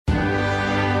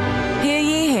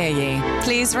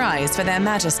Please rise for their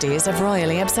majesties of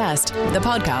Royally Obsessed, the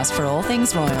podcast for all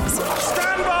things royals.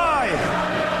 Stand by!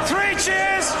 3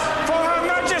 cheers for Her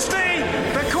Majesty,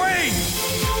 the Queen!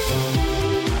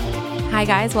 Hi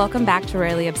guys, welcome back to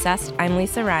Royally Obsessed. I'm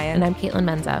Lisa Ryan. And I'm Kaitlin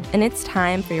Menza. And it's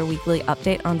time for your weekly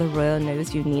update on the royal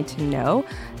news you need to know.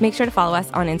 Make sure to follow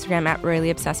us on Instagram at Royally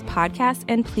Obsessed Podcast,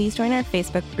 and please join our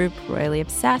Facebook group, Royally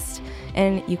Obsessed.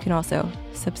 And you can also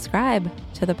subscribe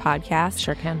to the podcast.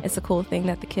 Sure can. It's a cool thing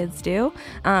that the kids do.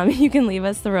 You can leave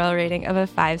us the royal rating of a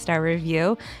 5-star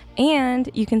review. And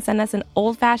you can send us an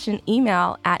old-fashioned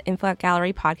email at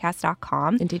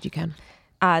info@gallerypodcast.com. Indeed you can.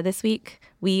 This week,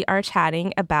 we are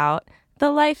chatting about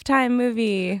the Lifetime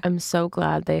movie. I'm so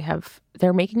glad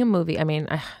they're making a movie. I mean,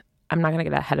 I'm not going to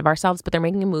get ahead of ourselves, but they're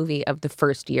making a movie of the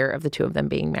first year of the two of them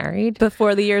being married.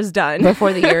 Before the year's done.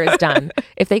 Before the year is done.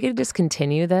 If they could just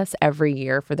continue this every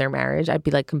year for their marriage, I'd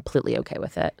be like completely okay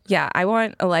with it. Yeah, I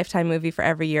want a Lifetime movie for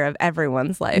every year of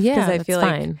everyone's life. Yeah, because I that's feel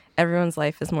fine. like everyone's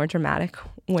life is more dramatic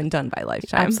when done by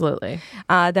Lifetime. Absolutely.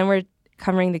 Then we're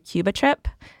covering the Cuba trip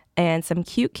and some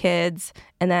cute kids,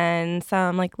 and then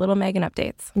some like little Meghan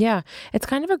updates. Yeah, it's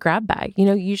kind of a grab bag. You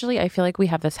know, usually I feel like we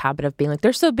have this habit of being like,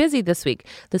 they're so busy this week.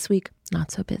 This week,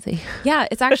 not so busy. Yeah,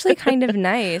 it's actually kind of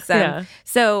nice. Yeah.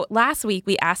 So last week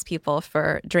we asked people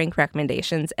for drink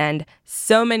recommendations, and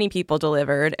so many people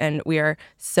delivered, and we are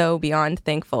so beyond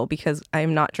thankful because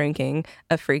I'm not drinking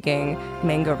a freaking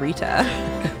Mango-Rita.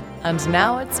 And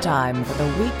now it's time for the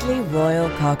weekly royal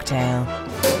cocktail.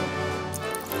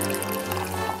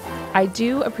 I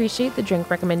do appreciate the drink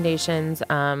recommendations.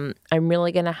 I'm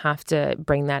really going to have to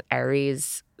bring that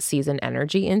Aries season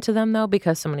energy into them, though,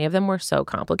 because so many of them were so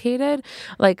complicated.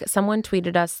 Like, someone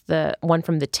tweeted us the one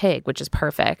from the TIG, which is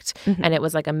perfect. Mm-hmm. And it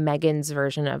was like a Meghan's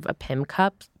version of a Pim's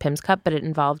cup, but it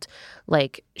involved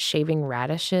like shaving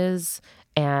radishes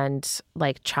and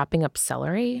like chopping up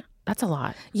celery. That's a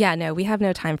lot. Yeah, no, we have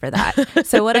no time for that.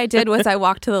 So what I did was I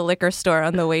walked to the liquor store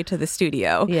on the way to the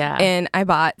studio. Yeah. And I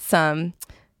bought some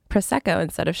Prosecco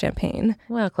instead of champagne.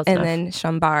 Well, close and enough. then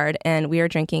Chambord, and we are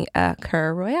drinking a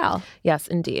Cœur Royal. Yes,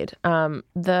 indeed. So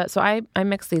I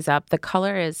mixed these up. The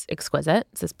color is exquisite.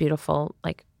 It's this beautiful,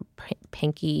 like,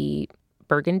 pinky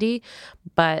burgundy,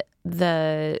 but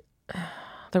the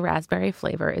raspberry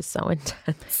flavor is so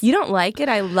intense. You don't like it?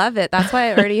 I love it. That's why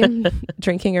I already am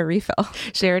drinking a refill.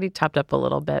 She already topped up a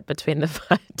little bit between the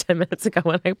 5-10 minutes ago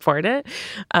when I poured it.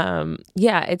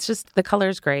 Yeah, it's just, the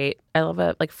color's great. I love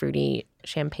a like fruity,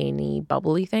 champagne-y,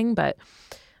 bubbly thing, but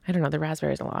I don't know, the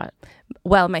raspberry is a lot.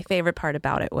 Well, my favorite part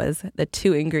about it was the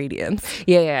 2 ingredients.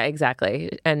 Yeah,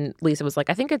 exactly. And Lisa was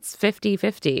like, I think it's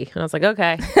 50-50. And I was like,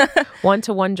 okay.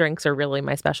 1-to-1 drinks are really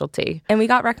my specialty. And we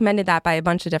got recommended that by a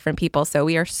bunch of different people. So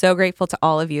we are so grateful to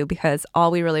all of you, because all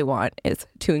we really want is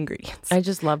 2 ingredients. I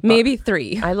just love maybe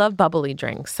 3. I love bubbly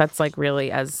drinks. That's like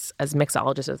really as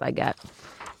mixologist as I get.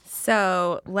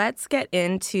 So let's get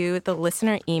into the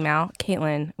listener email.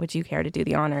 Kaitlin, would you care to do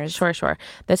the honors? Sure.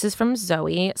 This is from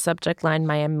Zoe. Subject line,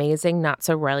 my amazing, not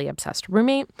so royally obsessed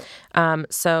roommate.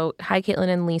 So hi, Kaitlin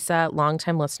and Lisa,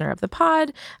 longtime listener of the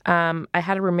pod. I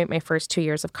had a roommate my first 2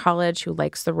 years of college who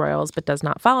likes the royals but does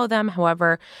not follow them.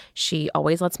 However, she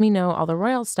always lets me know all the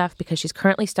royal stuff because she's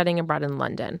currently studying abroad in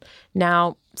London.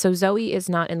 Now, so Zoe is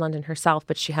not in London herself,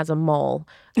 but she has a mole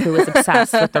who is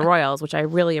obsessed with the royals, which I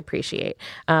really appreciate.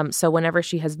 So whenever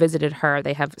she has visited her,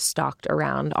 they have stalked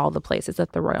around all the places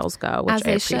that the royals go, which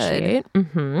I appreciate.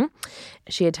 Mm-hmm.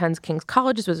 She attends King's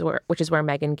College, which is where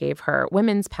Meghan gave her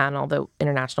women's panel, the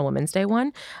International Women's Day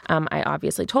one. I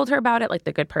obviously told her about it like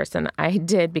the good person I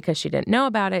did, because she didn't know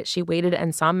about it. She waited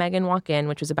and saw Meghan walk in,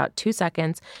 which was about 2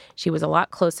 seconds. She was a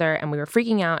lot closer, and we were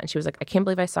freaking out. And she was like, I can't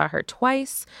believe I saw her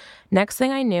twice. Next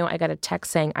thing I knew, I got a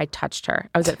text saying I touched her.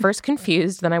 I was at first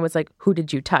confused. Then I was like, who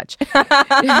did you touch? She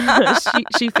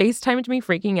FaceTimed me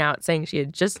freaking out, saying she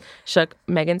had just shook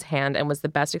Meghan's hand and was the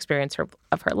best experience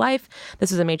of her life.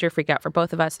 This was a major freak out for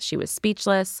both of us. She was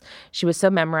speechless. She was so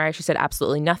memorized. She said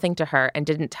absolutely nothing to her and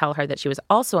didn't tell her that she was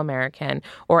also American,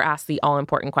 or ask the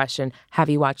all-important question, have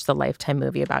you watched the Lifetime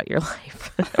movie about your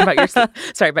life?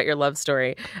 about your love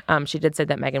story. She did say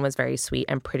that Meghan was very sweet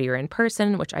and prettier in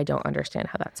person, which I don't understand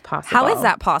how that's possible. How is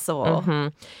that possible? Mm-hmm.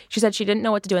 She said she didn't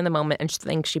know what to do in the moment, and she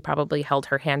thinks she probably held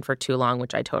her hand for too long,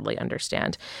 which I totally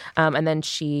understand. And then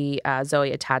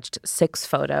Zoe attached 6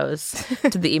 photos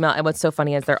to the email. And what's so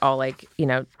funny is they're all like,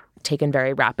 taken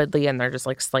very rapidly, and they're just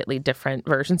like slightly different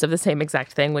versions of the same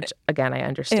exact thing, which again, I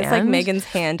understand. It's like Meghan's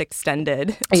hand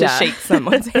extended to shake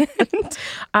someone's hand.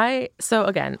 So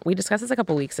again, we discussed this a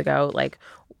couple weeks ago, like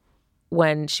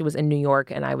when she was in New York,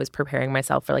 and I was preparing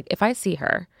myself for like, if I see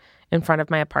her in front of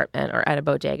my apartment or at a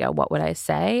bodega, what would I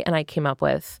say? And I came up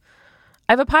with,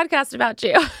 I have a podcast about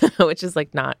you, which is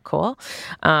like not cool.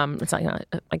 It's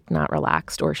like not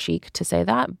relaxed or chic to say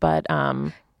that, but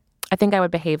I think I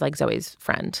would behave like Zoe's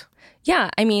friend. Yeah,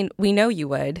 I mean, we know you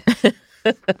would.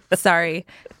 Sorry.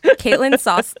 Kaitlin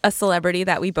saw a celebrity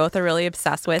that we both are really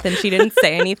obsessed with, and she didn't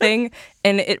say anything,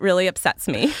 and it really upsets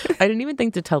me. I didn't even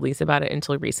think to tell Lisa about it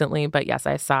until recently, but yes,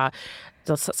 I saw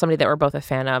somebody that we're both a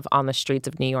fan of on the streets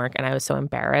of New York, and I was so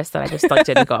embarrassed that I just like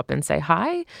didn't go up and say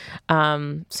hi.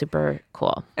 Super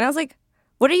cool. And I was like,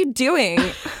 what are you doing?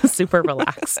 Super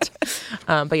relaxed.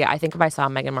 But yeah, I think if I saw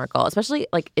Meghan Markle, especially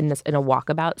like in a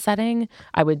walkabout setting,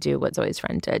 I would do what Zoe's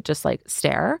friend did. Just like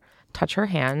stare, touch her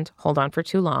hand, hold on for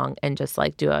too long, and just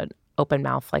like do an open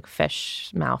mouth, like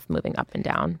fish mouth moving up and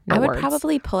down. No I would words.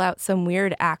 probably pull out some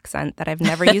weird accent that I've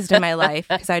never used in my life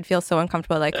because I'd feel so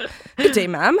uncomfortable. Like, good day,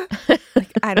 ma'am.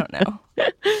 Like, I don't know.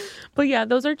 But yeah,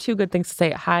 those are two good things to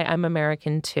say. Hi, I'm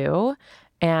American too.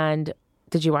 And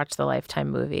did you watch the Lifetime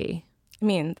movie? I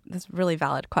mean, that's really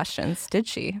valid questions. Did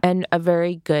she? And a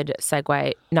very good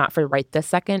segue, not for right this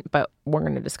second, but we're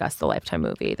going to discuss the Lifetime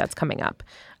movie that's coming up.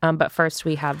 But first,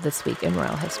 we have This Week in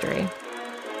Royal History.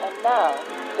 And now,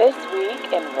 This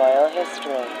Week in Royal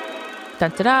History.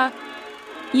 Dun-da-da!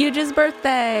 Euge's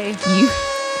birthday.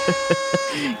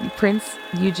 Prince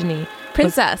Eugenie.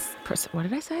 Princess. What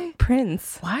did I say?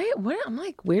 Prince. Why? What? I'm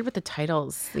like weird with the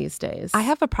titles these days. I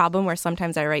have a problem where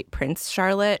sometimes I write Prince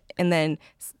Charlotte, and then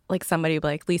like somebody will be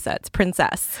like, Lisa, it's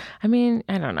Princess. I mean,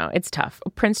 I don't know. It's tough.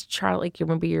 Prince Charles, like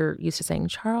maybe you're used to saying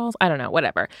Charles. I don't know.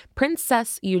 Whatever.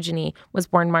 Princess Eugenie was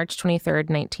born March 23rd,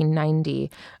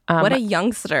 1990. What a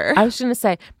youngster. I was going to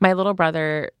say, my little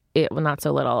brother, not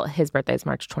so little, his birthday is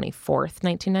March 24th,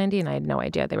 1990, and I had no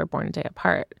idea they were born a day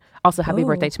apart. Also, happy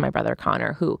birthday to my brother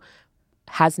Connor, who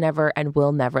has never and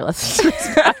will never listen to this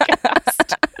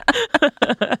podcast.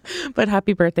 But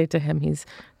happy birthday to him. He's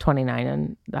 29,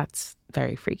 and that's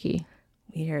very freaky.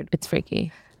 Weird. It's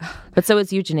freaky. But so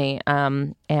is Eugenie.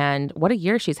 And what a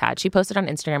year she's had. She posted on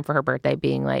Instagram for her birthday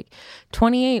being like,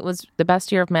 28 was the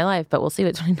best year of my life, but we'll see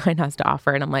what 29 has to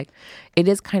offer. And I'm like, it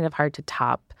is kind of hard to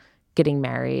top getting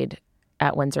married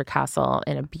at Windsor Castle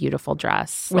in a beautiful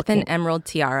dress. With an emerald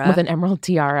tiara. With an emerald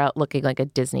tiara, looking like a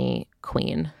Disney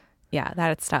queen. Yeah,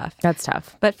 that's tough. That's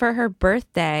tough. But for her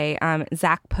birthday,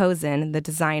 Zach Posen, the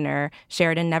designer,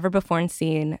 shared a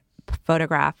never-before-seen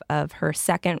photograph of her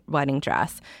second wedding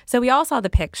dress. So we all saw the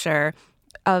picture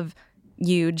of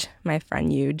Euge, my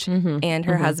friend Euge, and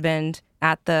her husband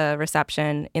at the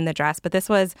reception in the dress. But this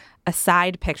was a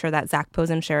side picture that Zach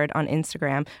Posen shared on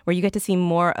Instagram where you get to see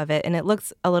more of it. And it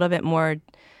looks a little bit more...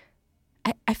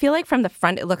 I feel like from the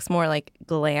front, it looks more like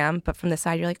glam, but from the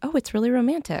side, you're like, oh, it's really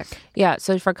romantic. Yeah.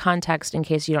 So for context, in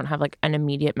case you don't have like an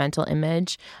immediate mental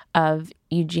image of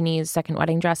Eugenie's second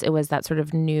wedding dress, it was that sort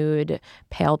of nude,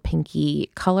 pale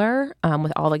pinky color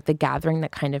with all like the gathering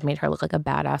that kind of made her look like a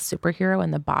badass superhero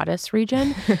in the bodice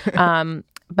region.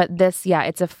 But this, yeah,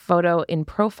 it's a photo in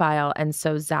profile. And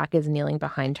so Zach is kneeling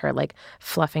behind her, like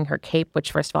fluffing her cape,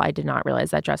 which first of all, I did not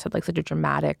realize that dress had like such a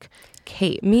dramatic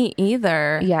cape. Me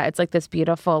either. Yeah, it's like this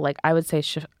beautiful, like I would say,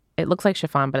 it looks like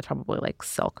chiffon, but it's probably like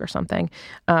silk or something.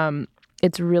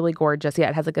 It's really gorgeous. Yeah,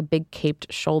 it has like a big caped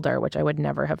shoulder, which I would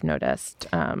never have noticed.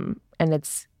 And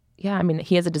it's, yeah, I mean,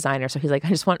 he is a designer, so he's like, I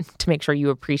just want to make sure you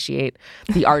appreciate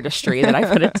the artistry that I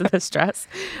put into this dress.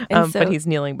 But he's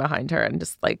kneeling behind her and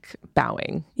just like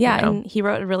bowing. Yeah, you know? and he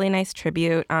wrote a really nice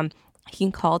tribute.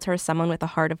 He called her someone with a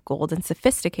heart of gold and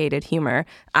sophisticated humor.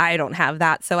 I don't have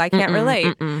that, so I can't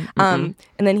relate. And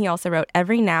then he also wrote,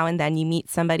 every now and then you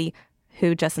meet somebody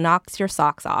who just knocks your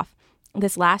socks off.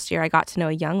 This last year, I got to know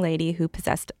a young lady who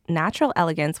possessed natural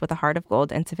elegance with a heart of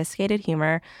gold and sophisticated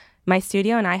humor. My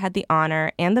studio and I had the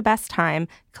honor and the best time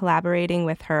collaborating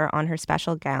with her on her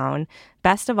special gown.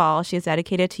 Best of all, she is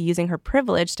dedicated to using her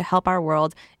privilege to help our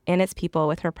world and its people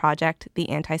with her project, the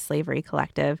Anti-Slavery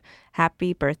Collective.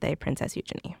 Happy birthday, Princess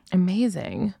Eugenie.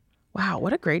 Amazing. Wow,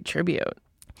 what a great tribute.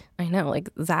 I know, like,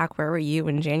 Zach, where were you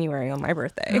in January on my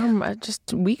birthday?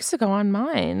 Just weeks ago on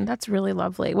mine. That's really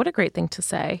lovely. What a great thing to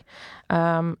say.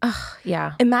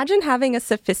 Yeah. Imagine having a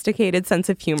sophisticated sense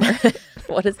of humor.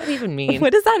 What does that even mean?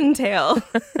 What does that entail?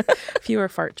 Fewer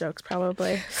fart jokes,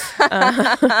 probably.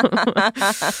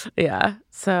 Yeah.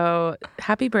 So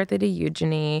happy birthday to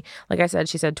Eugenie. Like I said,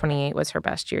 she said 28 was her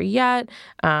best year yet.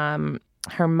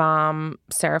 Her mom,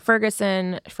 Sarah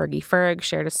Ferguson, Fergie Ferg,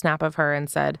 shared a snap of her and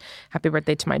said, happy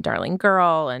birthday to my darling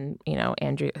girl. And, you know,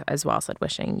 Andrew as well said,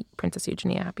 wishing Princess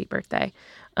Eugenie a happy birthday.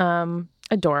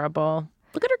 Adorable.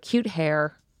 Look at her cute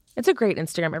hair. It's a great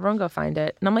Instagram. Everyone go find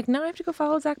it. And I'm like, now I have to go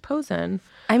follow Zach Posen.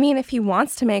 I mean, if he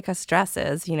wants to make us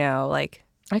dresses, you know, like...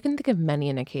 I can think of many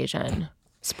an occasion.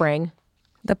 Spring.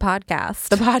 The podcast.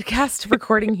 The podcast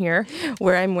recording here.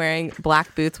 Where I'm wearing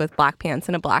black boots with black pants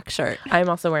and a black shirt. I'm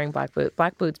also wearing black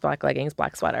boots, black leggings,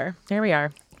 black sweater. Here we are.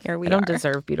 Here we are. I don't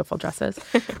deserve beautiful dresses.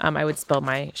 I would spill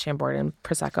my Chambord and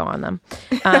Prosecco on them.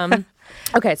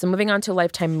 Okay, so moving on to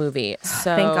Lifetime movie.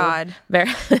 So thank God.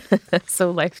 So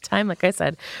Lifetime, like I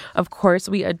said, of course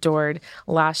we adored.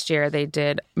 Last year they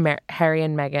did Harry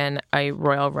and Meghan, a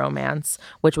royal romance,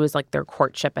 which was like their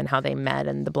courtship and how they met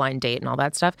and the blind date and all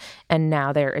that stuff. And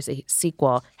now there is a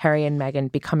sequel, Harry and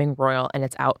Meghan Becoming Royal, and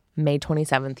it's out May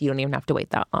 27th. You don't even have to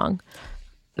wait that long.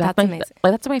 That's amazing.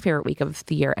 That's my favorite week of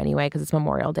the year anyway, because it's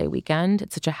Memorial Day weekend.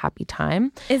 It's such a happy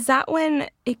time. Is that when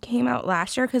it came out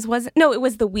last year? Because it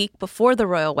was the week before the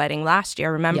royal wedding last year,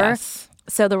 remember? Yes.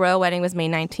 So the royal wedding was May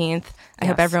 19th. I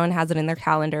hope everyone has it in their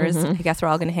calendars. I guess we're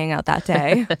all going to hang out that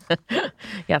day.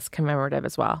 Yes, commemorative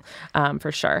as well,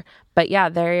 for sure. But yeah,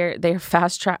 they're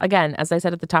fast track. Again, as I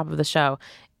said at the top of the show,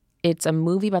 it's a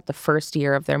movie about the first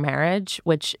year of their marriage,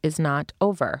 which is not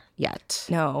over yet.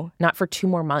 No. Not for 2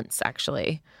 more months,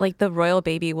 actually. Like the royal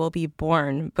baby will be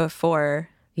born before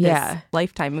this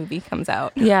Lifetime movie comes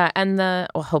out. Yeah, and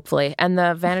hopefully. And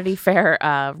the Vanity Fair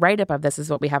write-up of this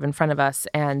is what we have in front of us,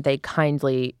 and they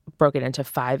kindly broke it into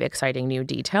 5 exciting new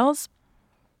details.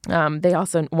 They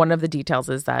also, one of the details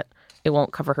is that it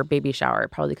won't cover her baby shower,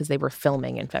 probably because they were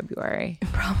filming in February.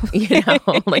 Probably.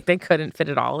 Like they couldn't fit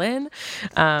it all in.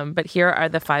 But here are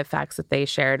the 5 facts that they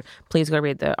shared. Please go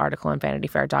read the article on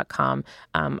vanityfair.com.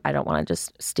 I don't want to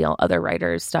just steal other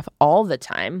writers' stuff all the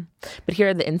time. But here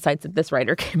are the insights that this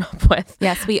writer came up with.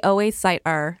 Yes, we always cite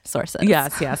our sources.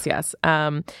 Yes.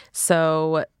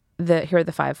 So here are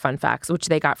the 5 fun facts, which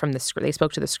they got from they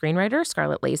spoke to the screenwriter,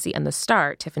 Scarlett Lacey, and the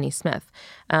star, Tiffany Smith.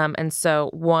 And so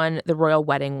 1, the royal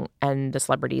wedding and the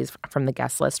celebrities from the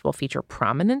guest list will feature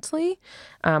prominently.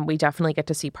 We definitely get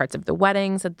to see parts of the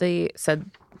weddings, said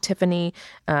Tiffany.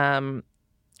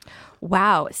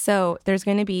 Wow. So there's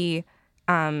going to be,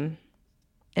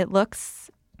 it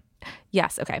looks,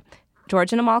 yes, okay.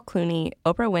 George and Amal Clooney,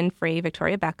 Oprah Winfrey,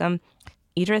 Victoria Beckham,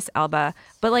 Idris Elba.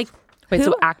 But like, wait,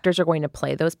 so actors are going to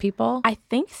play those people? I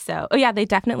think so. Oh, yeah, they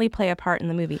definitely play a part in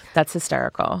the movie. That's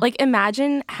hysterical. Like,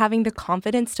 imagine having the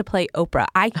confidence to play Oprah.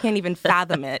 I can't even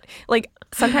fathom it. Like,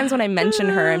 sometimes when I mention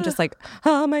her, I'm just like,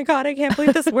 oh my God, I can't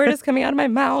believe this word is coming out of my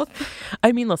mouth.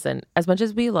 I mean, listen, as much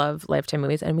as we love Lifetime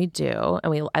movies, and we do,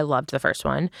 and I loved the first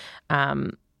one,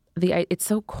 it's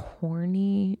so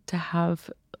corny to have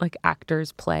like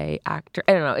actors play actor.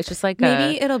 I don't know. It's just like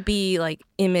maybe it'll be like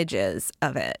images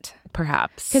of it.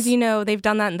 Perhaps. Because, they've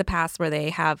done that in the past where they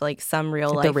have like some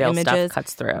real life the real images. Stuff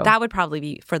cuts through. That would probably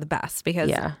be for the best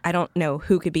because I don't know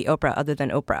who could be Oprah other than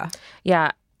Oprah.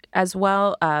 Yeah. As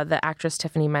well, the actress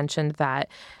Tiffany mentioned that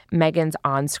Meghan's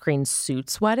on-screen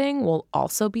Suits wedding will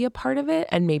also be a part of it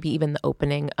and maybe even the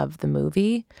opening of the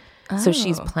movie. Oh. So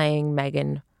she's playing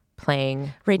Meghan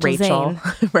playing Rachel. Zane.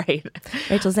 Right.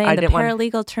 Rachel Zane, the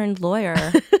paralegal turned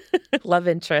lawyer. Love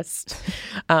interest.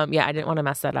 I didn't want to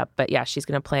mess that up. But yeah, she's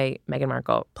going to play Meghan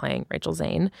Markle playing Rachel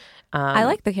Zane. I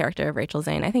like the character of Rachel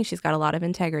Zane. I think she's got a lot of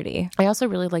integrity. I also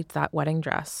really liked that wedding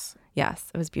dress.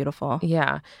 Yes, it was beautiful.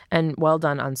 Yeah. And well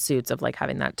done on Suits of like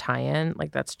having that tie-in.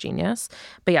 Like that's genius.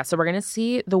 But yeah, so we're going to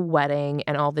see the wedding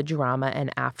and all the drama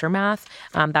and aftermath.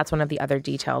 That's one of the other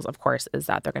details, of course, is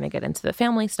that they're going to get into the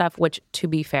family stuff, which to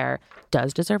be fair,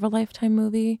 does deserve a Lifetime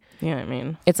movie. You know what I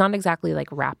mean? It's not exactly like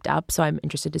wrapped up. So I'm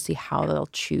interested to see how they'll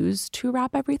choose to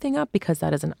wrap everything up because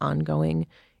that is an ongoing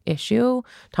issue.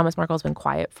 Thomas Markle's been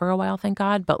quiet for a while, thank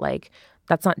God. But like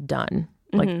that's not done.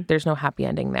 Like, there's no happy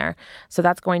ending there. So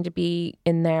that's going to be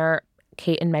in there.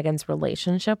 Kate and Meghan's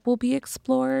relationship will be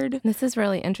explored. This is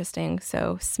really interesting.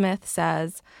 So Smith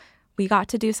says, we got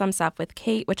to do some stuff with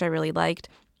Kate, which I really liked.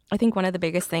 I think one of the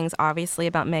biggest things, obviously,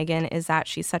 about Meghan is that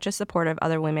she's such a supporter of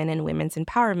other women and women's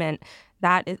empowerment.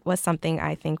 That was something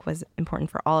I think was important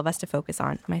for all of us to focus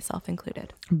on, myself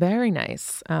included. Very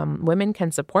nice. Women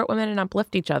can support women and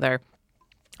uplift each other.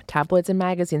 Tabloids and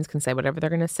magazines can say whatever they're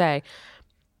going to say.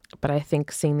 But I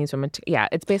think seeing these women,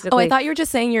 it's basically. Oh, I thought you were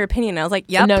just saying your opinion. I was like,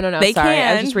 yep, no, they sorry. can.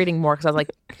 I was just reading more because I was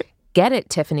like, get it,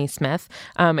 Tiffany Smith.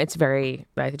 It's very.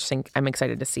 I just think I'm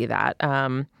excited to see that.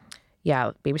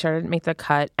 Baby shower didn't make the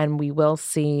cut, and we will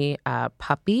see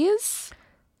puppies.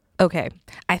 Okay,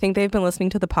 I think they've been listening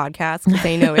to the podcast because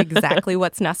they know exactly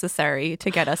what's necessary to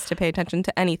get us to pay attention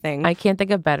to anything. I can't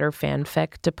think of better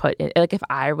fanfic to put in. Like if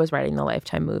I was writing the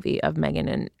Lifetime movie of Meghan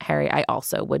and Harry, I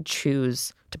also would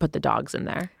choose to put the dogs in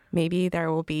there. Maybe there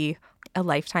will be a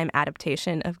Lifetime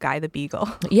adaptation of Guy the Beagle.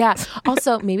 Yeah.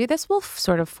 Also, maybe this will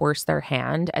sort of force their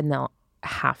hand and they'll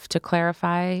have to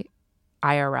clarify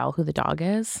IRL who the dog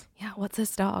is. Yeah, what's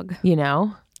this dog? You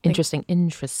know?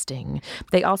 Interesting.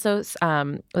 They also,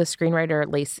 the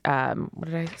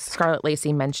screenwriter Scarlett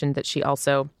Lacey mentioned that she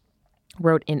also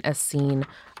wrote in a scene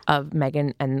of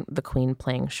Meghan and the Queen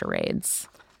playing charades.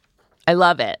 I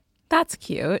love it. That's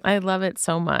cute. I love it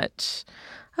so much.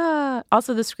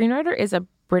 Also, the screenwriter is a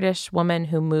British woman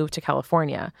who moved to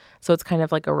California, so it's kind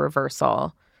of like a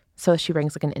reversal. So she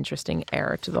brings like an interesting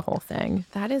air to the whole thing.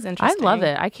 That is interesting. I love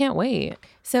it. I can't wait.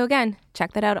 So again,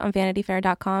 check that out on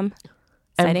vanityfair.com.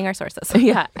 Citing our sources.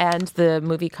 Yeah, and the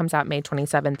movie comes out May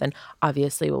 27th, and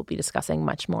obviously we'll be discussing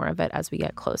much more of it as we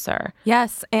get closer.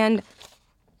 Yes, and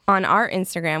on our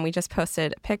Instagram, we just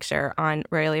posted a picture on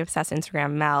Royally Obsessed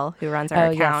Instagram. Mel, who runs our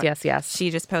account. Yes.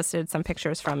 She just posted some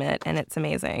pictures from it, and it's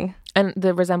amazing. And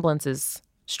the resemblance is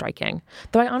striking.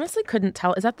 Though I honestly couldn't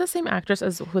tell. Is that the same actress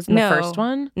as was in the first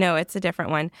one? No, it's a different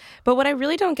one. But what I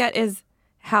really don't get is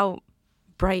how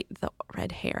bright the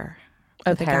red hair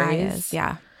of the guy is.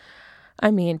 Yeah. I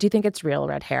mean, do you think it's real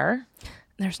red hair?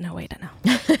 There's no way to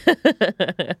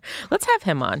know. Let's have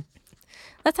him on.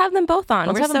 Let's have them both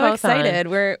on. We're so excited.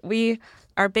 On. We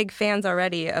are big fans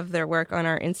already of their work on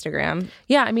our Instagram.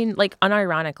 Yeah, I mean, like,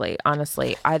 unironically,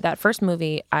 honestly, that first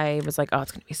movie, I was like, oh,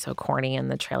 it's going to be so corny,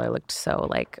 and the trailer looked so,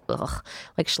 like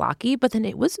schlocky, but then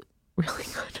it was really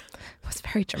good. It was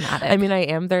very dramatic. I mean, I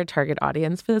am their target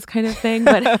audience for this kind of thing,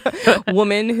 but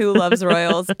woman who loves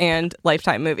royals and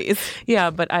Lifetime movies. Yeah,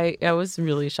 but I was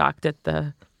really shocked at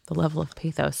the level of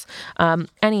pathos.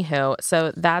 Anywho,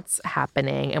 so that's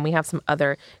happening, and we have some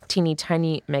other teeny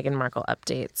tiny Meghan Markle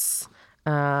updates,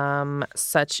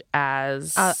 such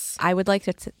as I would like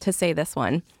to say this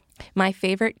one. My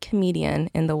favorite comedian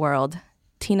in the world,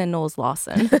 Tina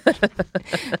Knowles-Lawson.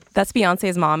 That's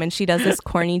Beyonce's mom, and she does this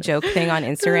corny joke thing on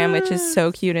Instagram, which is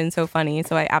so cute and so funny.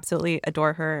 So I absolutely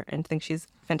adore her and think she's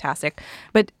fantastic.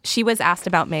 But she was asked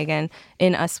about Meghan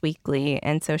in Us Weekly,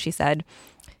 and so she said,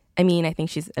 I mean, I think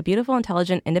she's a beautiful,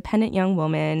 intelligent, independent young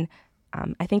woman.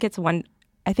 I think it's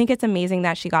amazing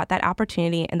that she got that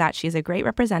opportunity and that she's a great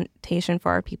representation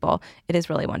for our people. It is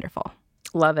really wonderful.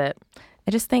 Love it.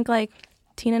 I just think, like,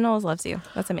 Tina Knowles loves you.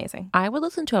 That's amazing. I would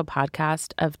listen to a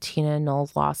podcast of Tina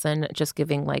Knowles-Lawson just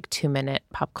giving like 2-minute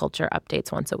pop culture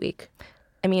updates once a week.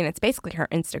 I mean, it's basically her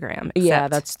Instagram. Yeah,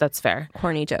 that's fair.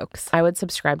 Corny jokes. I would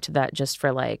subscribe to that just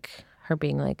for like her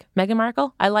being like, Meghan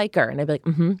Markle, I like her. And I'd be like,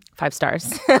 5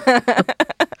 stars.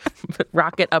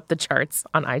 Rocket up the charts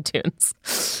on iTunes.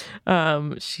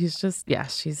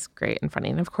 She's great and funny.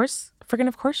 And of course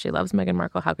she loves Meghan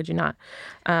Markle. How could you not?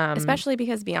 Especially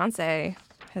because Beyonce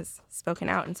has spoken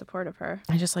out in support of her.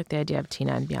 I just like the idea of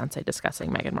Tina and Beyonce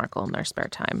discussing Meghan Markle in their spare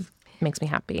time. Makes me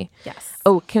happy. Yes.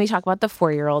 Oh, can we talk about the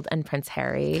 4-year-old and Prince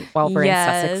Harry while we're in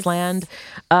Sussex land?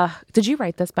 Did you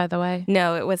write this, by the way?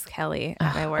 No, it was Kelly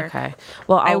at my work. Okay.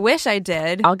 Well, I wish I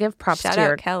did. I'll give props Shout to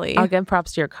your out Kelly. I'll give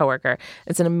props to your coworker.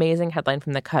 It's an amazing headline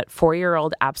from The Cut.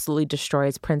 4-year-old absolutely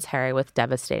destroys Prince Harry with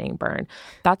devastating burn.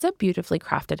 That's a beautifully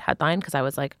crafted headline because I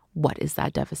was like, what is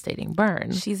that devastating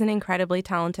burn? She's an incredibly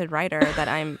talented writer that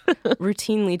I'm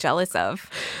routinely jealous of.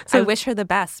 So, I wish her the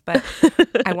best, but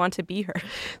I want to be her.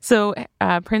 So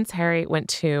Prince Harry went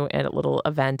to a little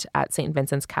event at St.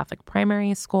 Vincent's Catholic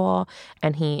Primary School,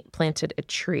 and he planted a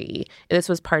tree. This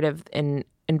was part of an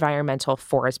environmental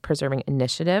forest preserving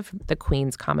initiative, the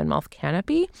Queen's Commonwealth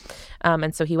Canopy.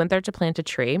 And so he went there to plant a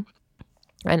tree.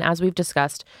 And as we've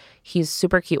discussed, he's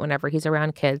super cute whenever he's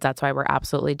around kids. That's why we're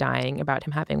absolutely dying about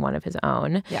him having one of his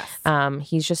own. Yes.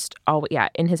 He's just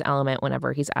in his element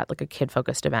whenever he's at like a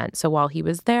kid-focused event. So while he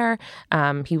was there,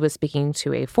 he was speaking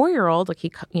to a 4-year-old. Like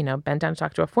he, bent down to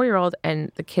talk to a 4-year-old,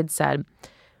 and the kid said,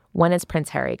 "When is Prince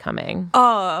Harry coming?"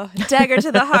 Oh, dagger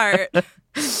to the heart.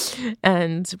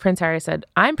 And Prince Harry said,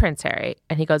 "I'm Prince Harry."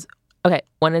 And he goes, "Okay,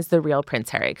 when is the real Prince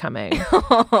Harry coming?"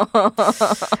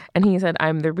 And he said,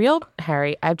 "I'm the real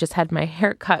Harry. I've just had my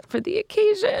hair cut for the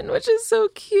occasion," which is so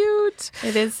cute.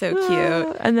 It is so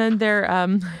cute. And then there,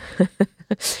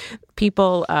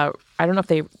 people, I don't know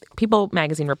if People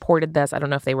magazine reported this. I don't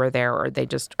know if they were there or they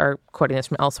just are quoting this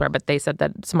from elsewhere, but they said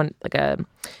that someone, like a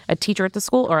teacher at the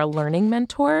school or a learning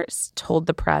mentor, told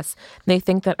the press they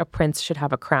think that a prince should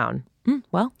have a crown.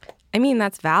 Well, I mean,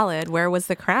 that's valid. Where was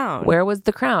the crown? Where was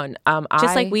the crown?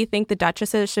 Just like we think the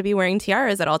duchesses should be wearing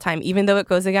tiaras at all time, even though it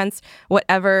goes against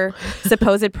whatever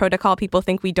supposed protocol people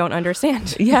think we don't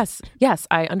understand. Yes.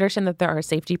 I understand that there are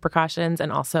safety precautions,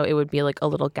 and also it would be like a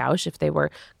little gouge if they were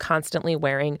constantly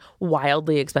wearing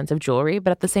wildly expensive jewelry.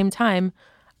 But at the same time,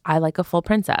 I like a full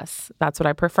princess. That's what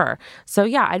I prefer. So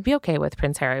yeah, I'd be okay with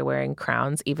Prince Harry wearing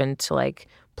crowns, even to like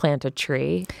plant a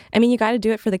tree. I mean, you got to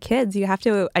do it for the kids. You have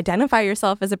to identify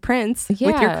yourself as a prince with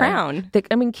your crown.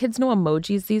 Kids know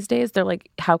emojis these days. They're like,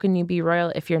 how can you be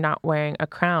royal if you're not wearing a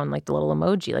crown, like the little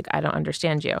emoji? Like, I don't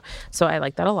understand you. So I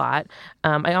like that a lot.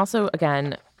 I also,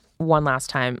 again, one last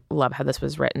time, love how this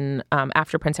was written.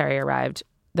 After Prince Harry arrived,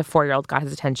 the 4-year-old got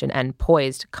his attention and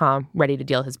poised, calm, ready to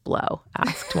deal his blow,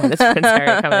 asked, when is Prince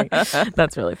Harry coming?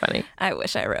 That's really funny. I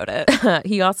wish I wrote it.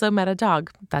 He also met a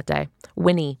dog that day,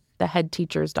 Winnie, the head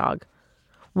teacher's dog.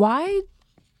 Why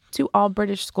do all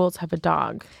British schools have a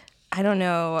dog? I don't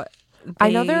know. I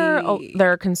know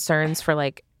there are concerns for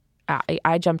like,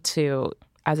 I jumped to,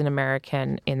 as an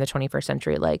American in the 21st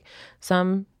century, like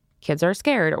some kids are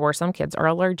scared or some kids are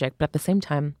allergic, but at the same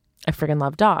time, I friggin'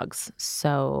 love dogs.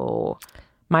 So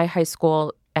my high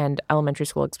school and elementary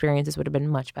school experiences would have been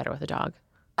much better with a dog.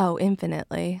 Oh,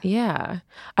 infinitely. Yeah.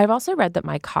 I've also read that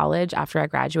my college, after I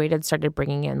graduated, started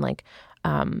bringing in like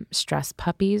stress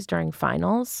puppies during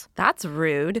finals. That's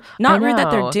rude. Not rude that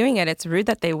they're doing it. It's rude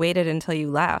that they waited until you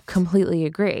left. Completely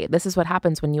agree. This is what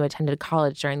happens when you attended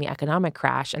college during the economic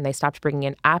crash and they stopped bringing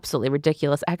in absolutely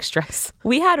ridiculous extras.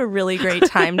 We had a really great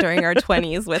time during our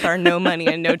 20s with our no money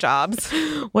and no jobs.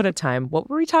 What a time. What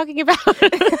were we talking about?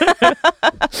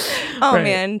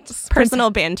 Man, just personal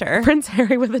banter. Prince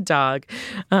Harry with a dog.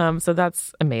 So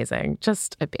that's amazing.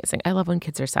 Just amazing. I love when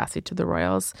kids are sassy to the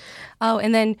royals. Oh,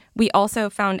 and then we also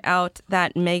found out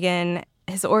that Meghan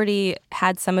has already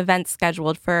had some events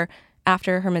scheduled for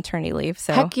after her maternity leave.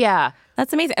 So heck yeah.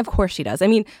 That's amazing. Of course she does. I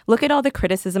mean, look at all the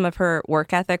criticism of her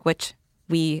work ethic, which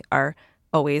we are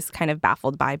always kind of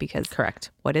baffled by because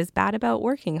correct. What is bad about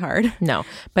working hard? No.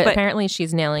 But apparently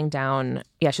she's nailing down,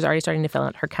 she's already starting to fill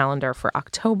out her calendar for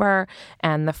October.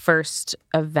 And the first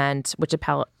event, which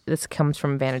this comes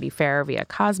from Vanity Fair via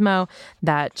Cosmo,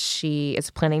 that she is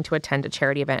planning to attend a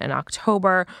charity event in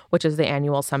October, which is the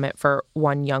annual summit for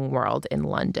One Young World in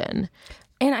London.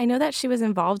 And I know that she was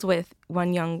involved with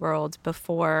One Young World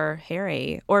before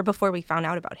Harry, or before we found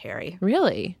out about Harry.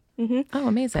 Really? Mm-hmm. Oh,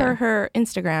 amazing. For her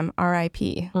Instagram,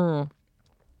 RIP.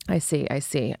 I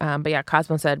see. But yeah,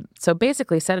 Cosmo said, so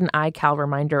basically set an iCal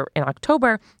reminder in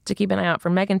October to keep an eye out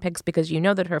for Meghan pics because you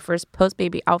know that her first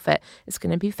post-baby outfit is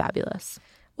going to be fabulous.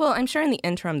 Well, I'm sure in the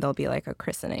interim there'll be like a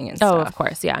christening and stuff. Oh, of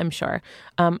course. Yeah, I'm sure.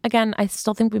 Again, I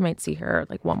still think we might see her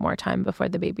like one more time before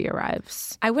the baby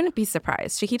arrives. I wouldn't be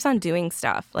surprised. She keeps on doing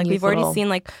stuff. Like we've already seen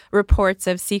like reports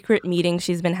of secret meetings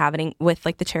she's been having with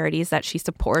like the charities that she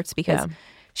supports because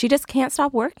she just can't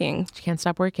stop working. She can't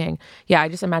stop working. Yeah, I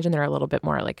just imagine they're a little bit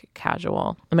more like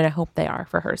casual. I mean, I hope they are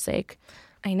for her sake.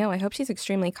 I know. I hope she's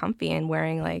extremely comfy and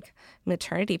wearing like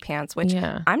maternity pants, which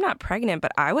I'm not pregnant,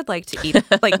 but I would like to eat,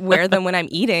 like wear them when I'm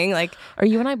eating. Like, are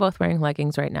you and I both wearing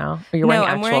leggings right now? Or you're wearing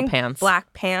I'm wearing pants?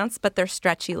 Black pants, but they're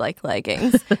stretchy like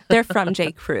leggings. They're from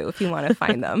J. Crew if you want to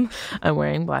find them. I'm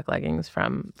wearing black leggings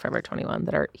from Forever 21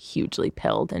 that are hugely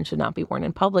pilled and should not be worn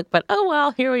in public. But oh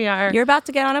well, here we are. You're about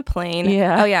to get on a plane.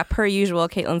 Yeah. Oh yeah, per usual,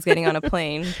 Caitlin's getting on a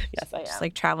plane. Yes, I am. Just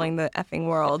like traveling the effing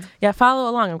world. Yeah, follow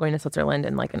along. I'm going to Switzerland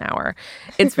in like an hour.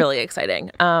 It's really exciting.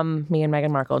 Me and Meghan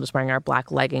Markle just wearing our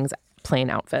black leggings, plain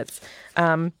outfits.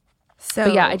 But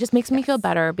yeah, it just makes me feel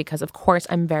better because, of course,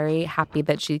 I'm very happy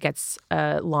that she gets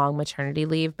a long maternity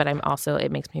leave. But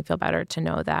it makes me feel better to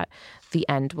know that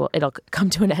it'll come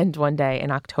to an end one day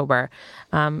in October.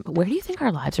 Where do you think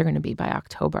our lives are going to be by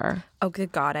October? Oh,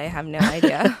 good God, I have no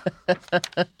idea.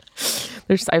 I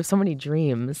have so many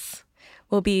dreams.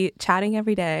 We'll be chatting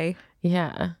every day.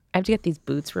 Yeah. I have to get these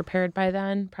boots repaired by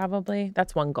then, probably.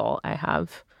 That's one goal I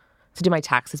have. To do my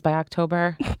taxes by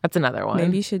October. That's another one.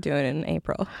 Maybe you should do it in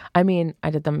April. I mean,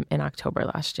 I did them in October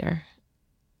last year.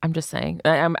 I'm just saying.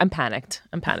 I'm panicked.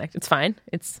 It's fine.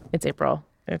 It's April.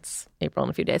 It's April in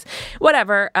a few days.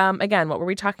 Whatever. Again, what were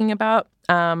we talking about?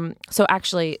 So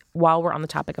actually, while we're on the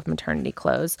topic of maternity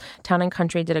clothes, Town &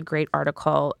 Country did a great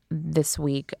article this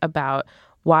week about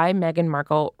why Meghan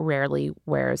Markle rarely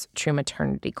wears true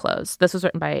maternity clothes. This was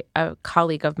written by a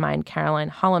colleague of mine,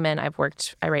 Caroline Holloman.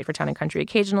 I write for Town & Country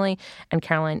occasionally, and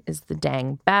Caroline is the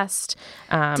dang best.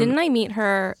 Didn't I meet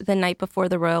her the night before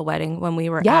the royal wedding when we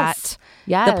were at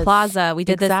the Plaza? We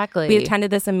did exactly. We attended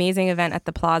this amazing event at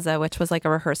the Plaza, which was like a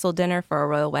rehearsal dinner for a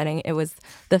royal wedding. It was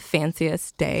the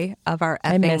fanciest day of our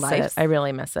effing lives. I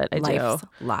really miss it. I do.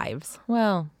 Lives.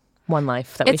 Well, one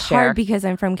life that we share. It's hard because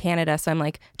I'm from Canada, so I'm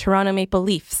like Toronto Maple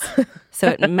Leafs. So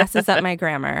it messes up my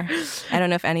grammar. I don't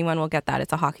know if anyone will get that.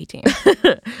 It's a hockey team.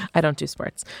 I don't do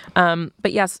sports.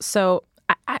 But yes, so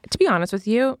to be honest with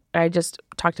you, I just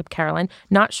talked to Caroline.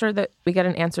 Not sure that we get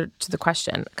an answer to the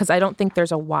question because I don't think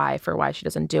there's a why for why she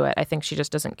doesn't do it. I think she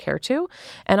just doesn't care to.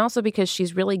 And also because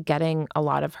she's really getting a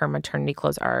lot of her maternity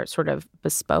clothes are sort of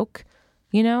bespoke,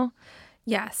 you know?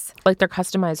 Yes. Like they're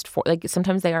customized for, like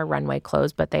sometimes they are runway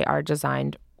clothes, but they are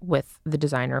designed with the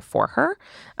designer for her.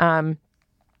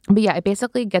 But yeah, it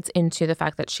basically gets into the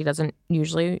fact that she doesn't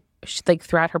usually, like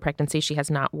throughout her pregnancy, she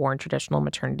has not worn traditional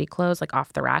maternity clothes like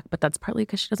off the rack, but that's partly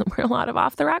because she doesn't wear a lot of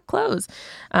off the rack clothes.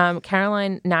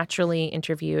 Caroline naturally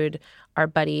interviewed our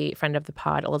buddy, friend of the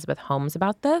pod, Elizabeth Holmes,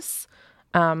 about this.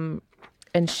 And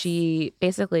she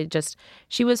basically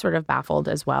she was sort of baffled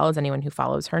as well, as anyone who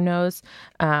follows her knows.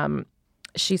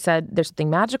 She said there's something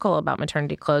magical about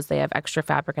maternity clothes. They have extra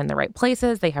fabric in the right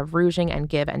places. They have ruching and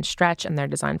give and stretch, and they're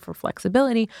designed for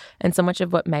flexibility. And so much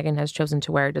of what Meghan has chosen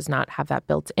to wear does not have that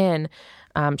built in.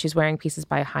 She's wearing pieces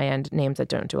by high-end names that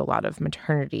don't do a lot of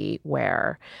maternity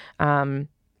wear.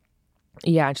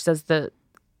 She says the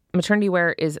maternity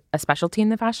wear is a specialty in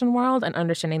the fashion world, and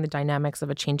understanding the dynamics of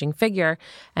a changing figure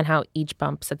and how each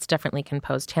bump sits differently can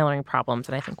pose tailoring problems.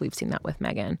 And I think we've seen that with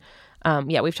Meghan.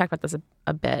 We've talked about this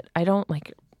a bit. I don't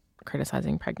like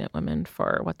criticizing pregnant women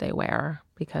for what they wear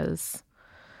because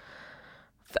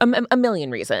a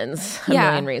million reasons. A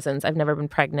million reasons. I've never been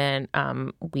pregnant.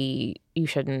 You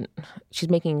shouldn't. She's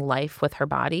making life with her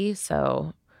body,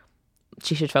 so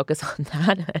she should focus on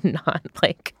that and not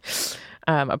like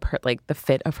the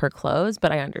fit of her clothes.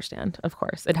 But I understand, of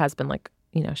course, it has been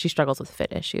she struggles with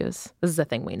fit issues. This is a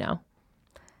thing we know.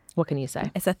 What can you say?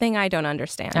 It's a thing I don't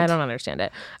understand. I don't understand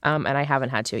it, and I haven't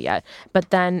had to yet. But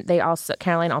then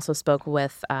Caroline also spoke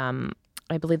with,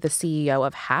 I believe, the CEO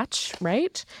of Hatch,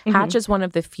 right? Mm-hmm. Hatch is one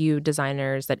of the few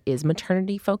designers that is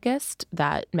maternity focused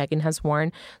that Meghan has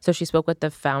worn. So she spoke with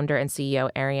the founder and CEO,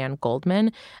 Ariane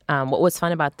Goldman. What was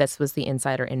fun about this was the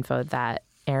insider info that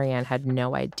Ariane had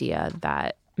no idea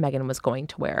that Meghan was going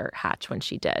to wear Hatch when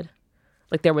she did.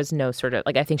 Like there was no sort of,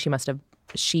 I think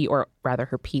she or rather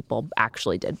her people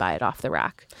actually did buy it off the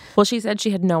rack. Well, she said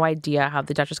she had no idea how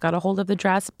the Duchess got a hold of the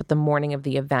dress, but the morning of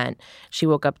the event, she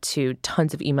woke up to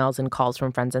tons of emails and calls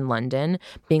from friends in London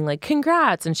being like,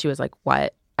 congrats. And she was like,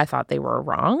 what? I thought they were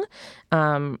wrong.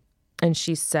 And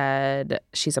she said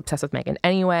she's obsessed with Meghan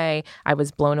anyway. I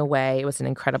was blown away. It was an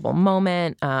incredible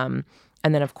moment. And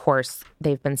then, of course,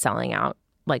 they've been selling out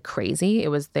like crazy. It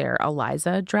was their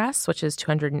Eliza dress, which is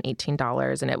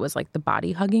 $218, and it was like the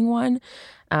body hugging one.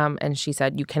 And she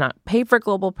said, you cannot pay for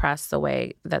global press the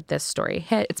way that this story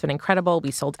hit. It's been incredible. We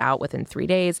sold out within 3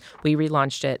 days. We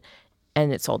relaunched it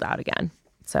and it sold out again.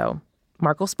 So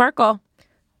Markle Sparkle.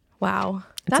 Wow.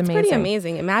 That's amazing. Pretty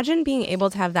amazing. Imagine being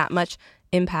able to have that much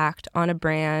impact on a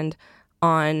brand,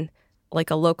 on like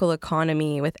a local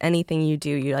economy with anything you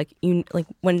do. You like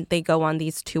when they go on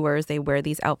these tours, they wear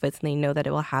these outfits and they know that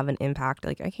it will have an impact.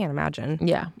 Like I can't imagine.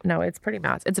 Yeah, no, it's pretty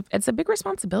massive. It's a big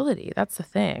responsibility. That's the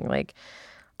thing. Like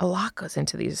a lot goes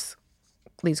into these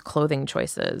clothing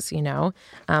choices, you know.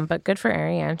 But good for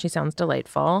Ariane. She sounds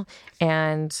delightful,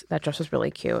 and that dress was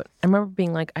really cute. I remember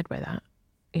being like, I'd wear that,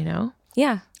 you know.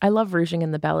 Yeah, I love ruching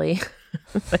in the belly.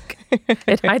 Like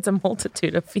it hides a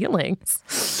multitude of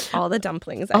feelings. All the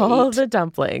dumplings. The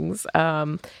dumplings.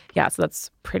 So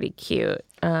that's pretty cute.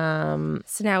 So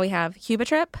now we have Cuba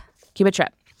trip.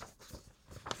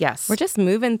 Yes, we're just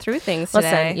moving through things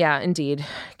today. Listen, yeah, indeed,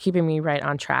 keeping me right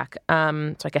on track.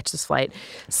 So I catch this flight.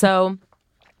 So,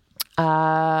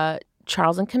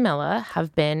 Charles and Camilla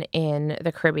have been in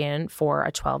the Caribbean for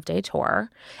a 12-day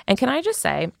tour, and can I just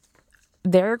say,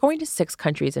 they're going to 6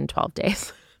 countries in 12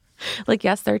 days. Like,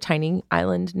 yes, they're tiny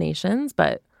island nations,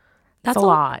 but that's a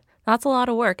lot. That's a lot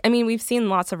of work. I mean, we've seen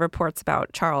lots of reports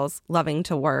about Charles loving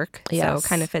to work, so it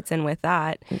kind of fits in with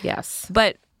that. Yes.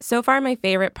 But so far, my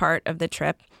favorite part of the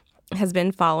trip has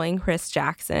been following Chris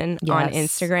Jackson on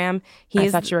Instagram. I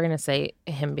thought you were going to say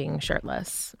him being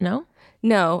shirtless. No?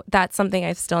 No, that's something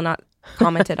I've still not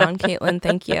commented on, Kaitlin.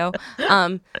 Thank you.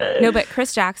 No, but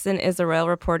Chris Jackson is a royal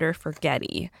reporter for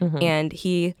Getty, and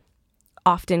he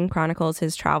often chronicles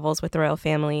his travels with the royal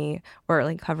family or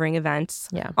like covering events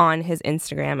on his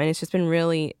Instagram. And it's just been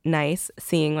really nice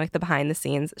seeing like the behind the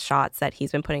scenes shots that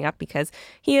he's been putting up because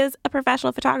he is a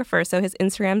professional photographer. So his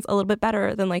Instagram's a little bit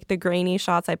better than like the grainy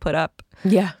shots I put up.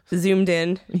 Yeah. Zoomed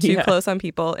in too close on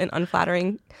people in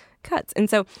unflattering cuts. And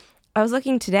so I was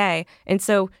looking today. And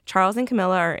so Charles and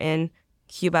Camilla are in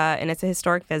Cuba and it's a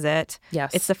historic visit.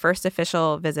 Yes. It's the first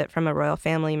official visit from a royal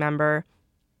family member.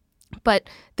 But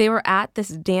they were at this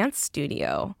dance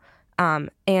studio,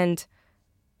 and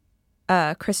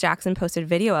Chris Jackson posted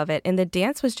video of it, and the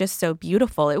dance was just so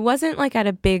beautiful. It wasn't like at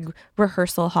a big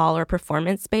rehearsal hall or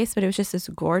performance space, but it was just this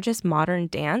gorgeous modern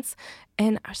dance.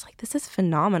 And I was like, this is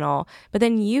phenomenal. But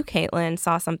then you, Kaitlin,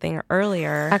 saw something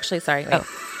earlier. Actually, sorry. Wait.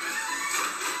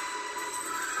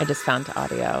 I just found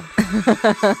audio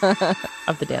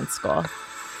of the dance school.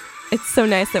 It's so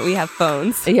nice that we have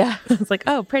phones. Yeah. It's like,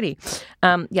 oh, pretty.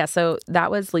 Yeah, so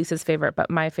that was Lisa's favorite, but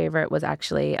my favorite was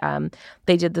actually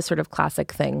they did the sort of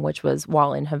classic thing, which was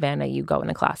while in Havana, you go in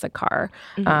a classic car.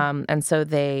 Mm-hmm. And so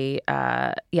they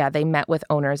met with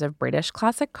owners of British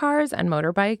classic cars and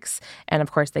motorbikes. And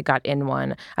of course, they got in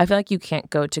one. I feel like you can't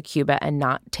go to Cuba and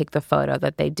not take the photo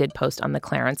that they did post on the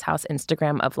Clarence House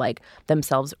Instagram of like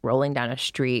themselves rolling down a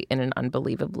street in an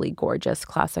unbelievably gorgeous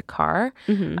classic car.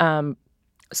 Mm-hmm.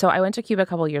 So I went to Cuba a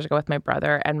couple of years ago with my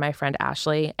brother and my friend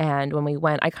Ashley. And when we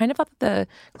went, I kind of thought that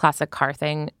the classic car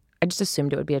thing, I just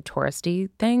assumed it would be a touristy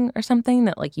thing or something,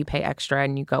 that like you pay extra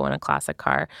and you go in a classic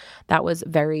car. That was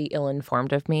very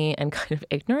ill-informed of me and kind of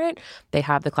ignorant. They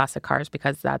have the classic cars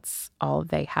because that's all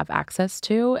they have access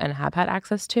to and have had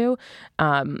access to.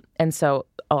 And so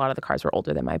a lot of the cars were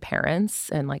older than my parents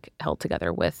and like held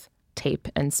together with tape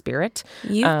and spirit.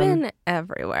 You've been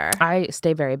everywhere. I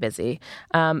stay very busy.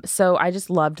 So I just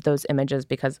loved those images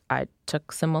because I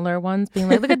took similar ones being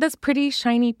like, look at this pretty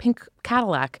shiny pink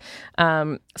Cadillac.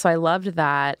 So I loved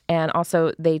that. And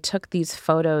also they took these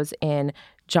photos in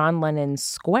John Lennon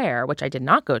Square, which I did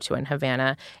not go to in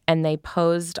Havana, and they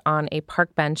posed on a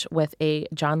park bench with a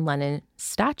John Lennon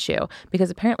statue because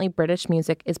apparently British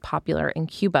music is popular in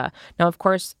Cuba. Now, of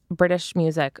course, British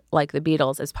music, like the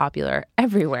Beatles, is popular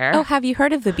everywhere. Oh, have you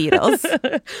heard of the Beatles?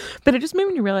 But it just made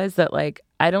me realize that, like,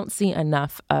 I don't see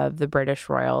enough of the British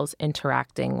royals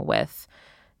interacting with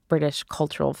British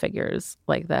cultural figures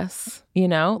like this, you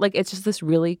know? Like, it's just this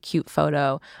really cute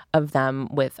photo of them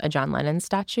with a John Lennon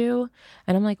statue.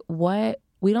 And I'm like, what?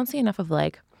 We don't see enough of,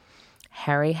 like,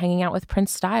 Harry hanging out with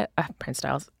Prince Harry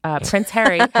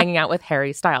hanging out with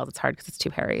Harry Styles. It's hard because it's two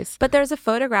Harrys. But there's a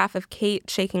photograph of Kate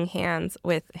shaking hands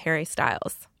with Harry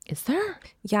Styles. Is there?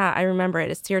 Yeah, I remember it.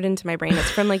 It's seared into my brain.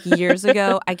 It's from like years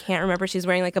ago. I can't remember. She's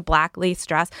wearing like a black lace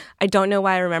dress. I don't know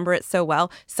why I remember it so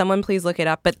well. Someone please look it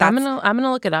up. But that's... I'm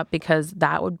gonna look it up because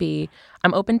that would be.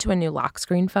 I'm open to a new lock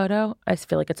screen photo. I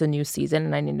feel like it's a new season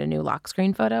and I need a new lock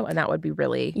screen photo, and that would be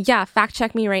really. Yeah, fact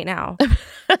check me right now.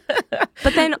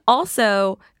 But then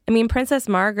also, I mean, Princess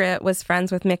Margaret was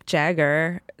friends with Mick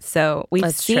Jagger, so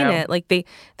we've seen it. Like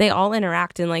they all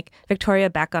interact, and like Victoria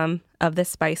Beckham of the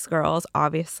Spice Girls,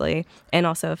 obviously, and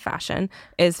also of fashion,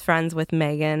 is friends with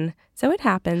Meghan. So it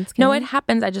happens. No, it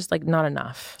happens. I just like not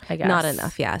enough, I guess. Not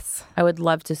enough, yes. I would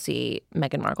love to see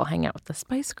Meghan Markle hang out with the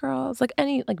Spice Girls, like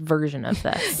any like version of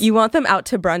this. You want them out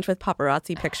to brunch with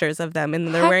paparazzi pictures of them,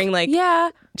 and they're wearing like,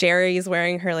 Jerry's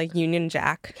wearing her like Union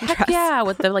Jack dress. Yeah,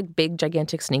 with the like big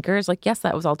gigantic sneakers. Like, yes,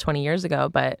 that was all 20 years ago,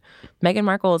 but Meghan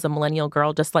Markle is a millennial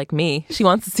girl just like me. She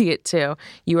wants to see it too.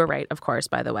 You were right, of course,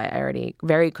 by the way. I already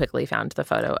very quickly found the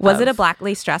photo. Was it a black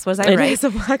lace dress? Was I right? It is a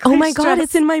black lace dress. Oh my God,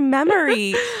 it's in my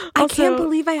memory. I can't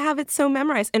believe I have it so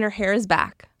memorized. And her hair is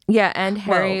back. Yeah, and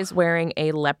Harry's wearing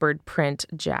a leopard print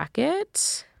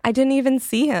jacket. I didn't even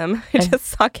see him. I just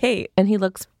saw Kate. And he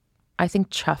looks, I think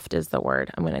chuffed is the word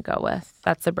I'm going to go with.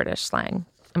 That's the British slang.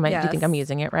 Do you think I'm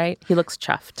using it right? He looks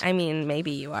chuffed. I mean,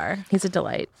 maybe you are. He's a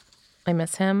delight. I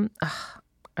miss him. Ugh,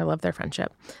 I love their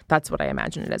friendship. That's what I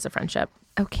imagine it as, a friendship.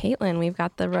 Oh, Kaitlin, we've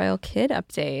got the royal kid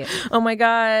update. Oh my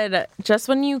God. Just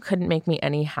when you couldn't make me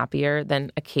any happier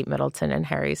than a Kate Middleton and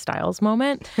Harry Styles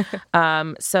moment.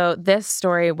 So this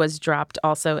story was dropped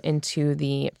also into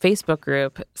the Facebook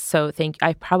group. So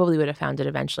I probably would have found it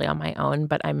eventually on my own,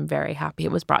 but I'm very happy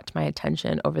it was brought to my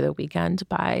attention over the weekend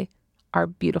by our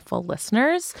beautiful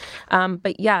listeners.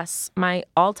 But yes, my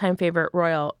all-time favorite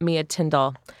royal, Mia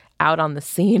Tindall, out on the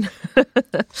scene.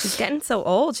 She's getting so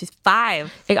old. She's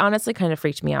 5. It honestly kind of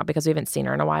freaked me out because we haven't seen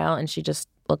her in a while, and she just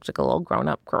looked like a little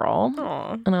grown-up girl.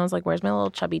 Aww. And I was like, where's my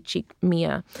little chubby cheek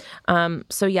Mia?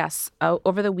 So yes,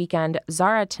 over the weekend,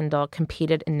 Zara Tindall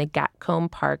competed in the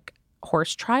Gatcombe Park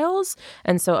horse trials,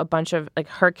 and so a bunch of like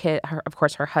her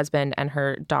husband and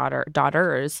her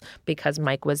daughters, because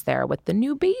Mike was there with the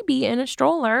new baby in a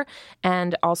stroller,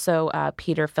 and also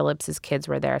Peter Phillips's kids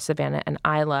were there, Savannah and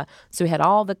Isla. So we had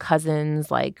all the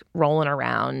cousins like rolling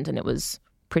around, and it was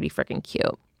pretty freaking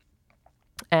cute.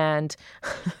 And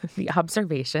the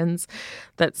observations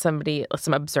that some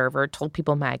observer told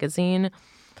People magazine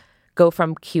go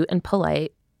from cute and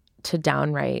polite to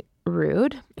downright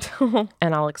rude.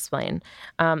 And I'll explain.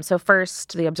 So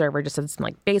first, the Observer just said some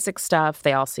like basic stuff.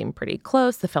 They all seem pretty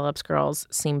close. The Phillips girls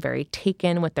seem very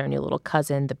taken with their new little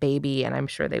cousin, the baby, and I'm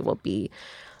sure they will be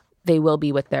they will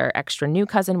be with their extra new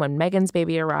cousin when Meghan's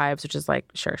baby arrives, which is like,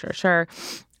 sure.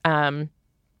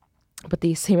 But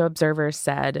these same observers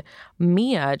said,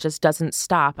 Mia just doesn't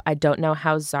stop. I don't know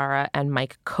how Zara and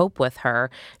Mike cope with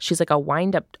her. She's like a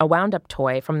wound up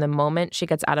toy from the moment she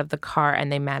gets out of the car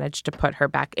and they manage to put her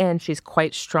back in. She's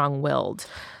quite strong-willed.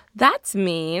 That's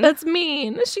mean. That's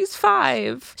mean. She's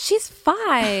 5. She's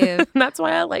 5. That's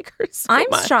why I like her so I'm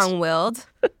much. strong-willed.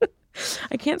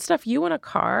 I can't stuff you in a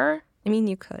car. I mean,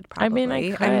 you could probably. I mean, I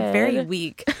could. I'm very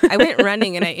weak. I went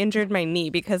running and I injured my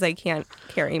knee because I can't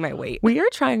carry my weight. We are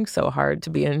trying so hard to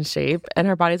be in shape, and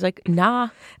our body's like, nah.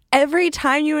 Every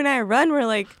time you and I run, we're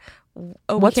like,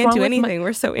 oh, we can't do anything.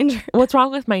 We're so injured. What's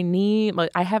wrong with my knee? Like,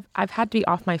 I've had to be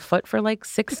off my foot for like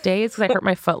 6 days because I hurt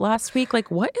my foot last week. Like,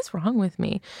 what is wrong with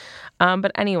me?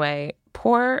 But anyway,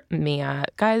 poor Mia.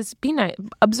 Guys, be nice.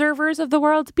 Observers of the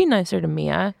world, be nicer to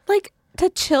Mia. Like, to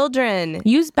children.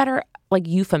 Use better like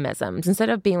euphemisms. Instead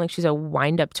of being like she's a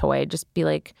wind-up toy, just be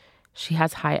like she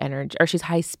has high energy or she's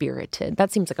high-spirited.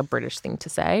 That seems like a British thing to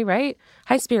say, right?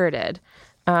 High-spirited.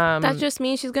 That just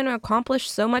means she's going to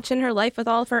accomplish so much in her life with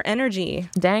all of her energy.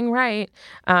 Dang right.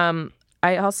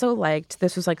 I also liked,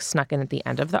 this was like snuck in at the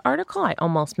end of the article. I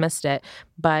almost missed it.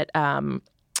 But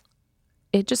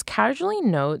it just casually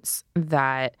notes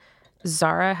that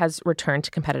Zara has returned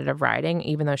to competitive riding,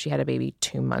 even though she had a baby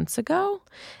 2 months ago.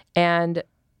 And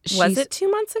was it 2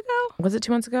 months ago? Was it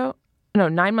 2 months ago? No,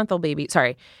 9-month-old baby.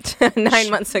 Sorry.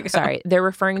 9 months ago. Sorry. They're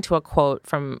referring to a quote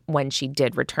from when she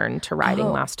did return to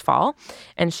riding last fall.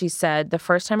 And she said, the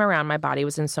first time around, my body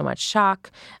was in so much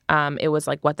shock. It was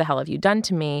like, what the hell have you done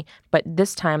to me? But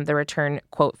this time, the return,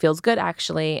 quote, feels good,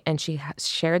 actually. And she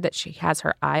shared that she has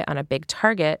her eye on a big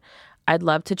target. I'd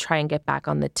love to try and get back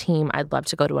on the team. I'd love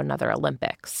to go to another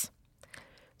Olympics.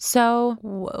 So,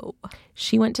 whoa.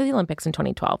 She went to the Olympics in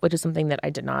 2012, which is something that I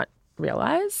did not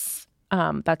realize.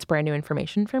 That's brand new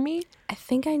information for me. I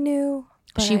think I knew,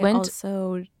 but I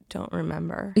also don't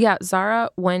remember. Yeah, Zara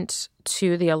went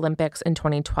to the Olympics in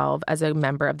 2012 as a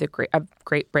member of the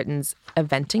Great Britain's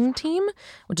eventing team,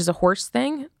 which is a horse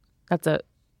thing. That's a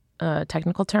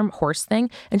technical term, horse thing.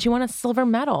 And she won a silver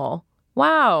medal.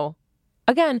 Wow.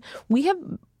 Again, we have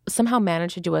somehow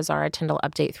managed to do a Zara Tyndall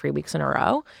update 3 weeks in a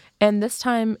row. And this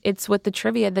time it's with the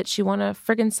trivia that she won a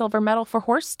friggin' silver medal for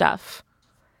horse stuff.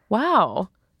 Wow.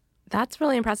 That's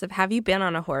really impressive. Have you been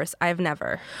on a horse? I've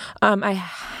never. I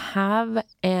have,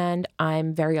 and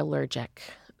I'm very allergic.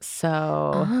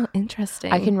 So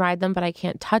interesting. I can ride them, but I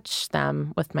can't touch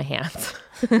them with my hands.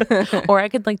 Or I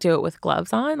could like do it with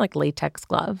gloves on, like latex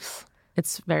gloves.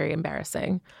 It's very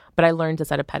embarrassing. But I learned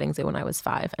this at a petting zoo when I was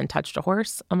 5 and touched a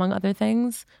horse, among other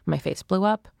things. My face blew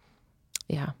up.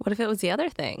 Yeah. What if it was the other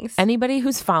things? Anybody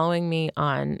who's following me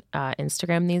on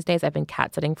Instagram these days, I've been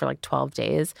cat sitting for like 12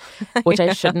 days, which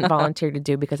I shouldn't volunteer to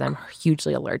do because I'm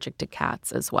hugely allergic to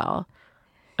cats as well.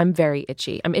 I'm very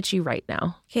itchy. I'm itchy right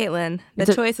now. Caitlin,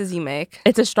 the choices you make.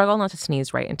 It's a struggle not to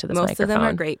sneeze right into this microphone. Most of them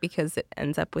are great because it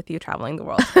ends up with you traveling the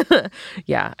world.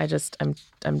 Yeah,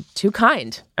 I'm too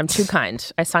kind. I'm too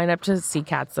kind. I signed up to see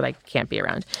cats that I can't be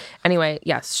around. Anyway,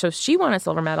 yes, so she won a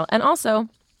silver medal. And also,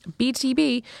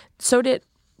 BTB, so did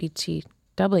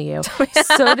BTW.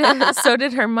 So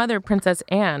did her mother, Princess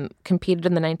Anne, competed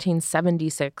in the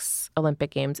 1976 Olympic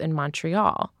Games in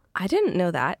Montreal. I didn't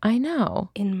know that. I know.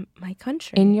 In my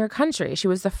country. In your country. She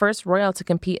was the first royal to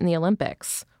compete in the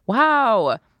Olympics.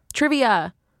 Wow.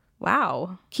 Trivia.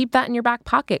 Wow. Keep that in your back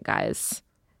pocket, guys.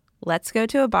 Let's go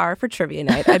to a bar for trivia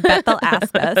night. I bet they'll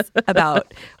ask us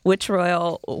about which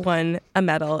royal won a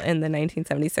medal in the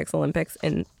 1976 Olympics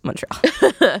in Montreal.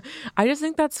 I just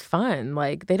think that's fun.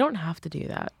 Like, they don't have to do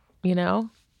that, you know?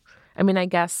 I mean, I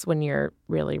guess when you're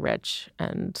really rich,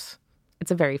 and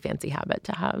it's a very fancy habit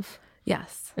to have.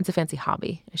 Yes. It's a fancy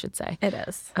hobby, I should say. It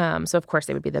is. So, of course,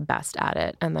 they would be the best at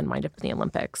it and then wind up in the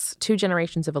Olympics. 2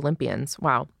 generations of Olympians.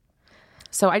 Wow.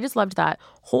 So I just loved that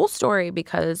whole story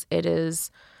because it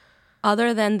is...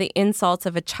 Other than the insults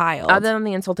of a child. Other than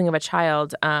the insulting of a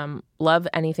child, love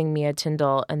anything Mia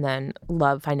Tyndall, and then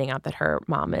love finding out that her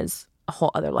mom is a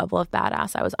whole other level of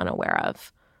badass I was unaware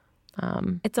of.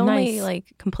 It's only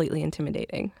like completely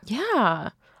intimidating. Yeah.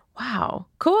 Wow.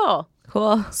 Cool.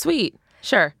 Sweet.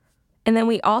 Sure. And then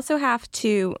we also have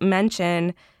to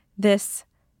mention this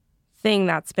thing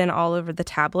that's been all over the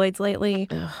tabloids lately.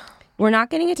 Ugh. We're not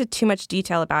getting into too much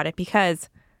detail about it because,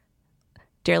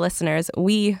 dear listeners,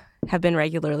 we have been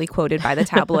regularly quoted by the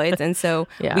tabloids. And so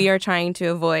we are trying to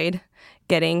avoid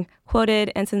getting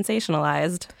quoted and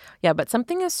sensationalized. Yeah, but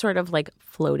something is sort of like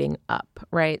floating up,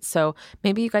 right? So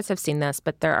maybe you guys have seen this,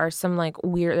 but there's some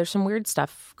weird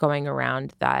stuff going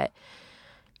around that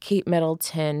Kate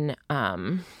Middleton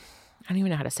don't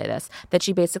even know how to say this, that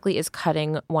she basically is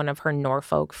cutting one of her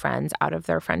Norfolk friends out of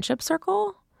their friendship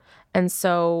circle. And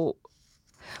so,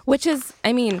 which is,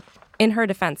 I mean, in her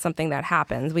defense, something that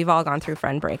happens. We've all gone through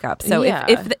friend breakups. So Yeah.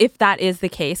 if that is the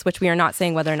case, which we are not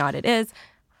saying whether or not it is,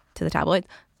 to the tabloids,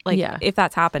 like if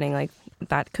that's happening, like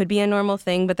that could be a normal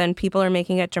thing, but then people are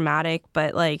making it dramatic,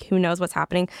 but like who knows what's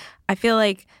happening. I feel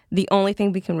like the only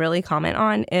thing we can really comment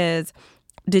on is,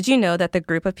 did you know that the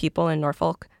group of people in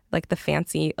Norfolk, like the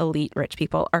fancy elite rich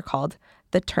people, are called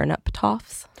the turnip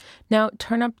toffs? Now,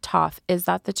 turnip toff, is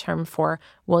that the term for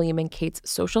William and Kate's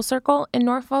social circle in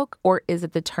Norfolk, or is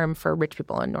it the term for rich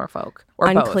people in Norfolk? Or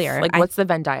unclear. Both? Like, what's the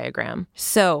Venn diagram?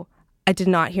 So I did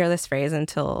not hear this phrase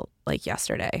until like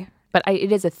yesterday. But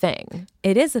it is a thing.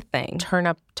 It is a thing.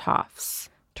 Turnip toffs.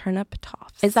 Turnip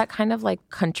toffs. Is that kind of like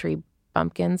country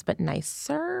bumpkins, but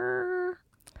nicer?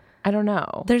 I don't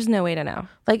know. There's no way to know.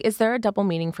 Like, is there a double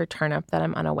meaning for turnip that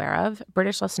I'm unaware of?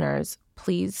 British listeners,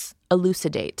 please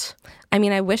elucidate. I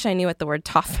mean, I wish I knew what the word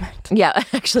toff meant. Yeah,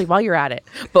 actually, while you're at it.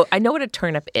 But I know what a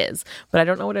turnip is, but I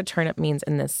don't know what a turnip means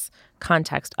in this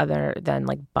context other than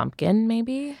like bumpkin,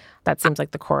 maybe? That seems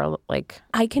like the core, like...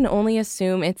 I can only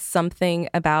assume it's something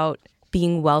about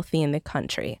being wealthy in the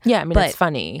country. Yeah, I mean, it's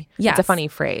funny. Yes. It's a funny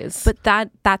phrase. But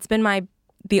that's been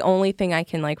the only thing I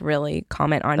can like really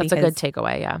comment on. That's a good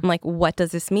takeaway, yeah. I'm like, what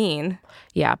does this mean?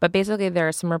 Yeah, but basically there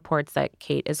are some reports that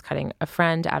Kate is cutting a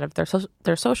friend out of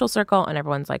their social circle, and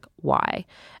everyone's like, why?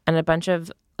 And a bunch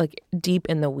of like deep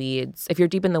in the weeds, if you're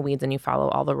deep in the weeds and you follow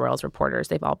all the Royals reporters,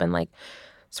 they've all been like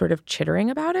sort of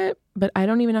chittering about it, but I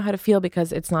don't even know how to feel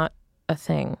because it's not a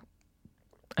thing.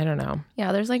 I don't know.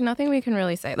 Yeah, there's like nothing we can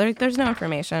really say. There's no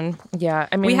information. Yeah,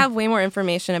 I mean... We have way more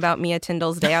information about Mia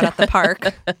Tyndall's day out at the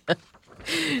park.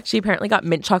 She apparently got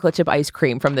mint chocolate chip ice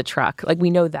cream from the truck. Like,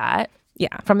 we know that.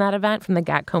 Yeah. From that event, from the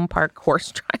Gatcombe Park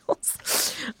horse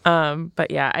trials. But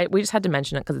yeah, we just had to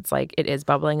mention it because it's like, it is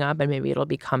bubbling up and maybe it'll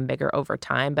become bigger over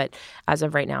time. But as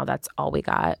of right now, that's all we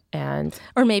got.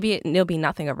 Or maybe it'll be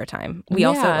nothing over time. We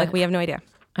also, like, we have no idea.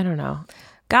 I don't know.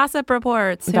 Gossip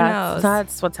reports. Who knows?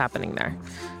 That's what's happening there.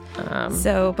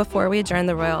 So before we adjourn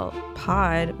the Royal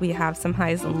Pod, we have some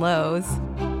highs and lows.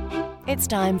 It's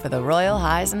time for the Royal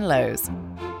Highs and Lows.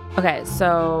 Okay,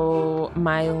 so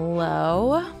my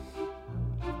low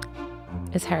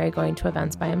is Harry going to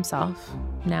events by himself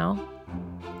now.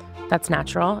 That's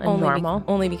natural and normal.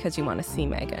 Only because you want to see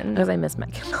Meghan. Because I miss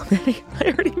Meghan already. I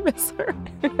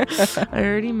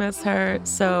already miss her.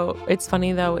 So it's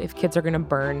funny, though, if kids are going to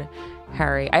burn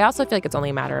Harry. I also feel like it's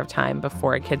only a matter of time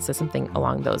before a kid says something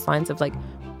along those lines of like,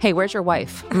 hey, where's your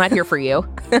wife? I'm not here for you.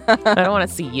 I don't want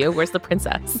to see you. Where's the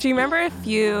princess? Do you remember a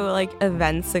few like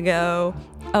events ago?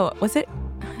 Oh, was it?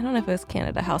 I don't know if it was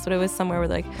Canada House, but it was somewhere where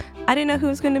like, I didn't know who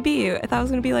was going to be. I thought it was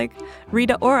going to be like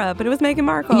Rita Ora, but it was Meghan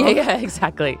Markle. Yeah,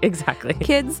 exactly.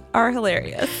 Kids are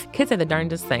hilarious. Kids say the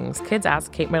darndest things. Kids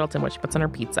ask Kate Middleton what she puts on her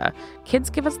pizza.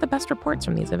 Kids give us the best reports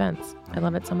from these events. I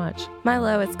love it so much. My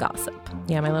low is gossip.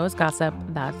 Yeah, my low is gossip.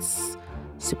 That's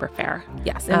super fair.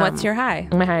 Yes. And what's your high?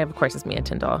 My high, of course, is Mia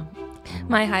Tyndall.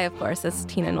 My high, of course, is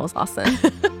Tina Knowles-Lawson.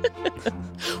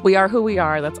 We are who we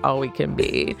are. That's all we can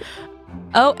be.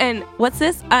 Oh, and what's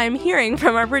this? I'm hearing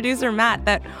from our producer, Matt,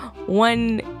 that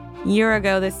 1 year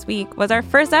ago this week was our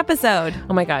first episode.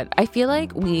 Oh my God. I feel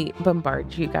like we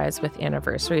bombard you guys with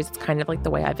anniversaries. It's kind of like the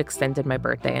way I've extended my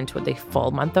birthday into the full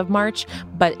month of March.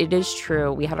 But it is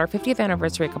true. We had our 50th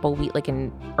anniversary a couple weeks, like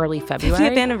in early February.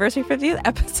 50th anniversary, 50th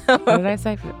episode. What did I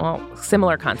say? Well,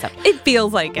 similar concept. It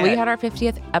feels like it. We had our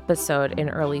 50th episode in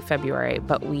early February,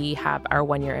 but we have our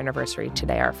 1 year anniversary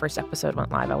today. Our first episode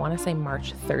went live, I want to say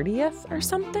March 30th or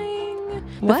something.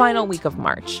 The final week of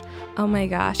March. Oh my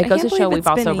gosh. It goes to show we've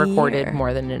also recorded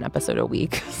more than an episode a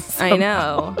week. So.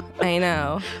 I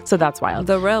know. So that's wild.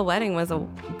 The royal wedding was a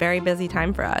very busy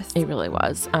time for us. It really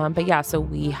was. But yeah, so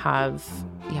we've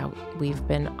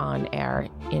been on air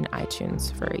in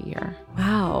iTunes for a year.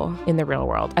 Wow. In the real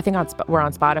world. I think we're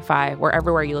on Spotify. We're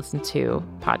everywhere you listen to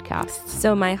podcasts.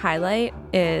 So my highlight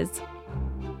is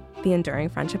the enduring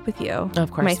friendship with you.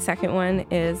 Of course. My second one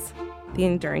is the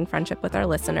enduring friendship with our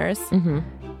listeners. Mm-hmm.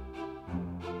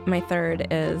 My third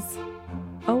is,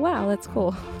 oh, wow, that's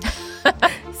cool.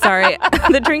 Sorry,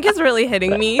 the drink is really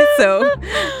hitting me, so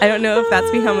I don't know if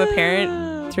that's become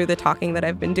apparent through the talking that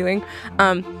I've been doing.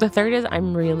 The third is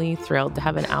I'm really thrilled to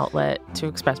have an outlet to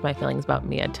express my feelings about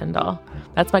Mia Tyndall.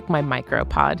 That's like my micro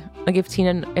pod. Like if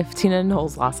Tina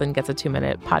Knowles-Lawson gets a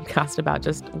 2-minute podcast about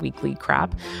just weekly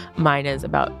crap, mine is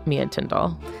about Mia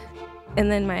Tyndall. And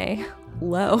then my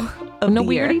low of the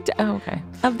year.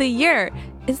 Of the year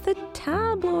is the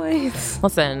tabloids.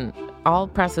 Listen, all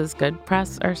press is good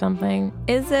press or something.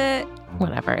 Is it?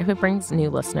 Whatever. If it brings new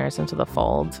listeners into the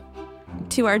fold.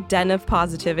 To our den of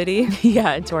positivity.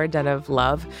 Yeah, to our den of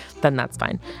love, then that's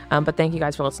fine. But thank you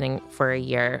guys for listening for a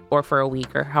year or for a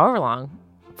week or however long.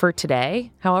 For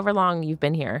today, however long you've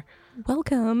been here.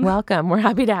 Welcome. We're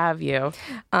happy to have you.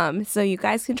 So you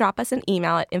guys can drop us an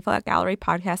email at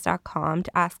info@gallerypodcast.com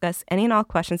to ask us any and all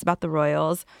questions about the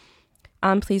royals.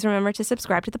 Please remember to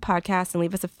subscribe to the podcast and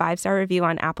leave us a 5-star review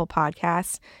on Apple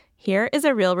Podcasts. Here is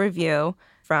a real review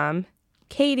from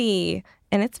Katie,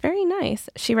 and it's very nice.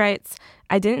 She writes,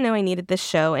 I didn't know I needed this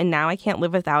show, and now I can't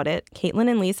live without it. Kaitlin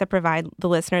and Lisa provide the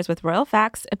listeners with royal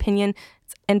facts, opinion,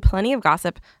 and plenty of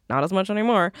gossip. Not as much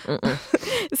anymore.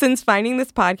 Since finding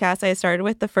this podcast, I started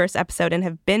with the first episode and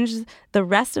have binged the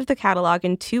rest of the catalog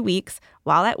in 2 weeks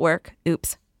while at work.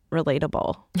 Oops.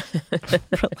 Relatable.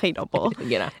 Relatable.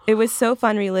 You know. It was so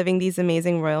fun reliving these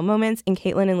amazing royal moments, and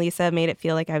Kaitlin and Lisa made it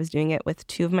feel like I was doing it with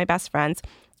 2 of my best friends.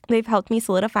 They've helped me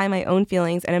solidify my own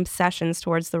feelings and obsessions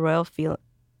towards the royal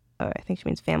I think she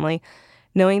means family,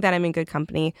 knowing that I'm in good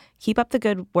company. Keep up the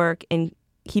good work in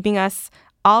keeping us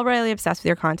all royally obsessed with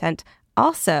your content.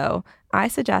 Also, I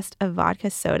suggest a vodka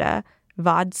soda,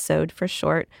 Vod Sode for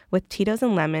short, with Tito's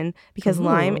and lemon because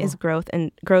lime is gross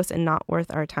and not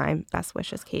worth our time. Best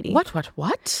wishes, Katie.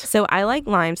 What? So I like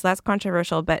lime, so that's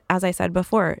controversial. But as I said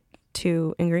before,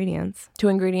 2 ingredients. 2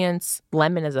 ingredients.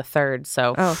 Lemon is a third.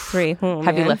 So 3.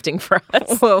 Heavy lifting for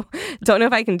us. Whoa. Don't know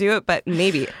if I can do it, but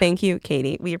maybe. Thank you,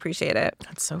 Katie. We appreciate it.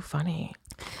 That's so funny.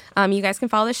 You guys can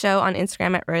follow the show on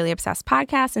Instagram at Royally Obsessed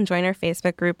Podcast and join our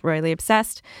Facebook group, Royally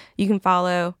Obsessed. You can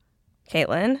follow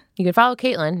Kaitlin. You can follow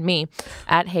Kaitlin, me,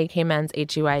 at HeyKMenz,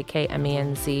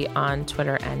 HUIKMENZ on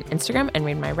Twitter and Instagram, and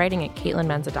read my writing at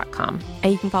KaitlinMenza.com.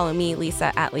 And you can follow me,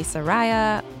 Lisa, at Lisa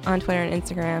Raya on Twitter and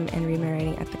Instagram, and read my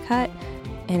writing at The Cut.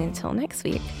 And until next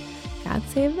week, God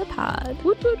save the pod.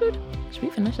 Woot, woot, woot. Should we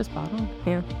finish this bottle?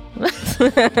 Yeah.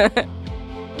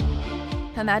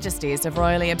 Her Majesties of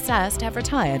Royally Obsessed have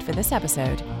retired for this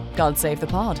episode. God save the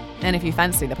pod. And if you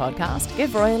fancy the podcast,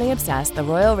 give Royally Obsessed the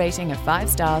royal rating of 5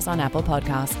 stars on Apple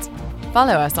Podcasts.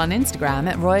 Follow us on Instagram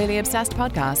at Royally Obsessed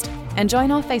Podcast and join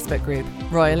our Facebook group,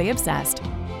 Royally Obsessed.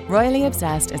 Royally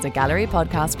Obsessed is a Gallery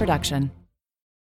Podcast production.